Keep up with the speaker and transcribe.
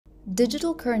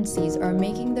Digital currencies are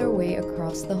making their way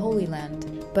across the Holy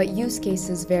Land, but use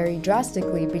cases vary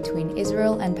drastically between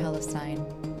Israel and Palestine.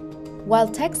 While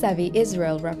tech-savvy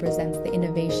Israel represents the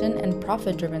innovation and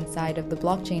profit-driven side of the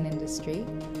blockchain industry,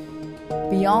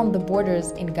 beyond the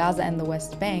borders in Gaza and the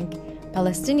West Bank,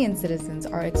 Palestinian citizens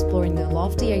are exploring the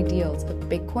lofty ideals of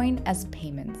Bitcoin as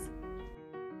payments.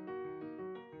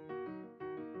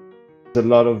 There's a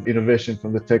lot of innovation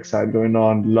from the tech side going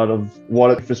on, a lot of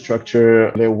wallet infrastructure,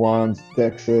 layer ones,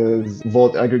 DEXs,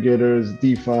 vault aggregators,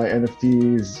 DeFi,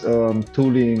 NFTs,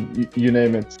 tooling, you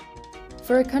name it.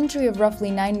 For a country of roughly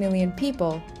 9 million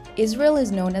people, Israel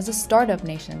is known as a startup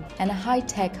nation and a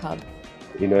high-tech hub.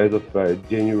 As of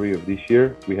January of this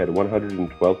year, we had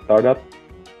 112 startups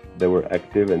that were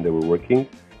active and that were working.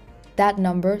 That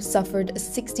number suffered a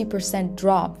 60%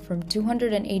 drop from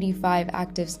 285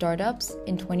 active startups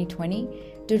in 2020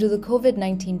 due to the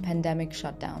COVID-19 pandemic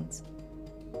shutdowns.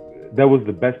 That was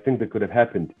the best thing that could have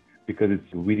happened because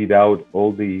it's weeded out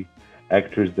all the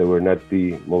actors that were not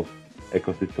the most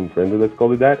ecosystem friendly, let's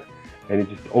call it that. And it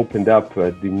just opened up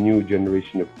the new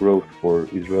generation of growth for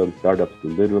Israeli startups to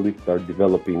literally start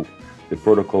developing the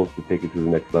protocols to take it to the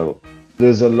next level.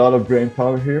 There's a lot of brain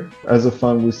power here. As a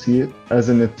fan, we see it. As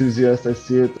an enthusiast, I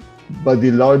see it. But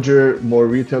the larger, more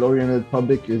retail-oriented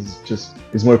public is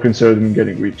more concerned in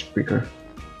getting rich quicker.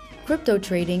 Crypto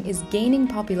trading is gaining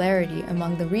popularity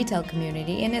among the retail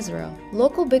community in Israel.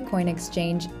 Local Bitcoin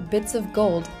exchange Bits of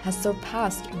Gold has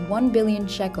surpassed 1 billion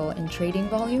shekel in trading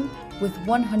volume with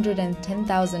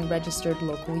 110,000 registered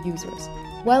local users.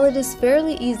 While it is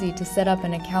fairly easy to set up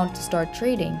an account to start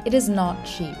trading, it is not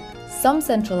cheap. Some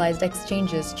centralized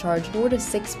exchanges charge 4 to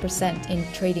 6%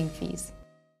 in trading fees.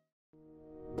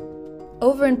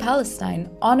 Over in Palestine,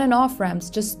 on and off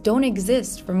ramps just don't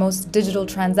exist for most digital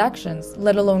transactions,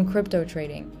 let alone crypto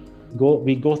trading.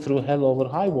 We go through hell over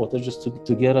high water just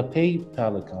to get a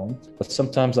PayPal account. But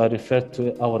sometimes I refer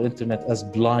to our internet as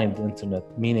blind internet,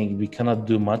 meaning we cannot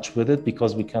do much with it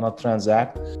because we cannot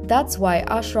transact. That's why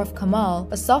Ashraf Kamal,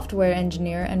 a software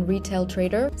engineer and retail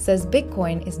trader, says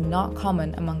Bitcoin is not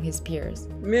common among his peers.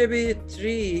 Maybe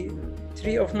three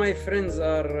of my friends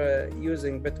are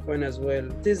using Bitcoin as well.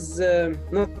 It is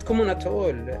not common at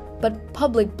all. But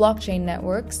public blockchain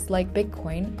networks like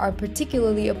Bitcoin are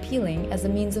particularly appealing as a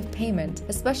means of payment,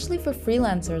 especially for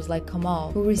freelancers like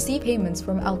Kamal, who receive payments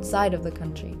from outside of the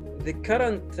country. The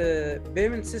current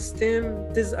payment system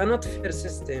is a not fair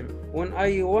system. When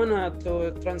I wanna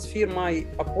to transfer my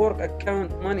Upwork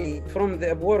account money from the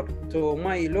Upwork to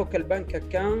my local bank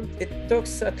account, it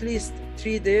takes at least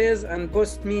 3 days and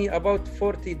cost me about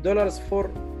 $40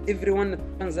 for every one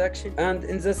transaction. And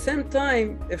in the same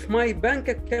time, if my bank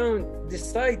account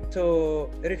decide to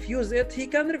refuse it, he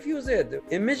can refuse it.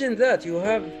 Imagine that you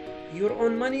have your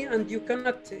own money and you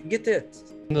cannot get it.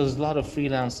 There's a lot of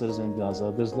freelancers in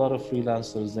Gaza. There's a lot of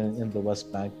freelancers in the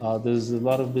West Bank. There's a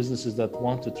lot of businesses that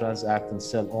want to transact and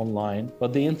sell online,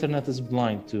 but the internet is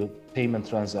blind to payment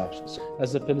transactions.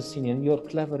 As a Palestinian, you're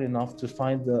clever enough to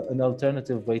find an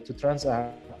alternative way to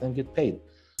transact and get paid.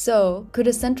 So, could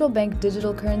a central bank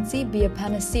digital currency be a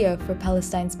panacea for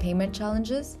Palestine's payment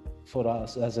challenges? For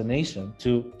us as a nation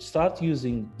to start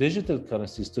using digital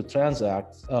currencies to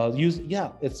transact,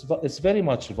 it's very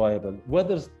much viable.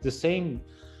 Whether the same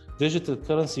digital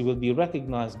currency will be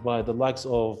recognized by the likes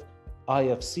of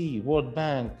IFC, World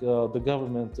Bank, the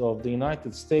government of the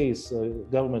United States,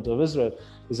 government of Israel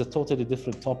is a totally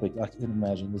different topic, I can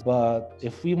imagine. But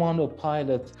if we want to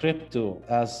pilot crypto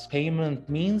as payment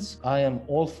means, I am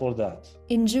all for that.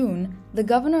 In June, the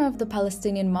governor of the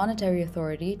Palestinian Monetary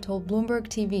Authority told Bloomberg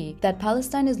TV that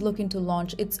Palestine is looking to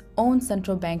launch its own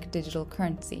central bank digital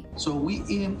currency. So we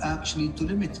aim actually to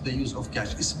limit the use of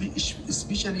cash,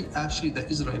 especially actually the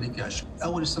Israeli cash.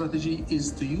 Our strategy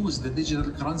is to use the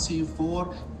digital currency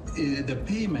for the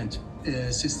payment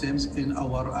systems in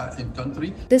our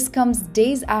country. This comes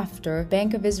days after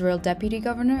Bank of Israel Deputy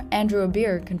Governor Andrew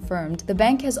Abir confirmed the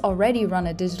bank has already run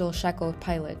a digital shekel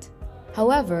pilot.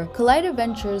 However, Collider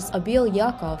Ventures' Abil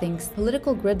Yaakov thinks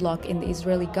political gridlock in the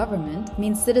Israeli government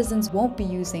means citizens won't be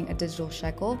using a digital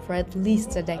shekel for at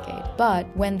least a decade. But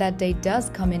when that day does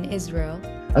come in Israel,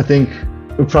 I think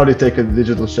we'll probably take a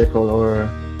digital shekel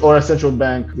or a central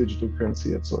bank digital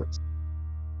currency of sorts.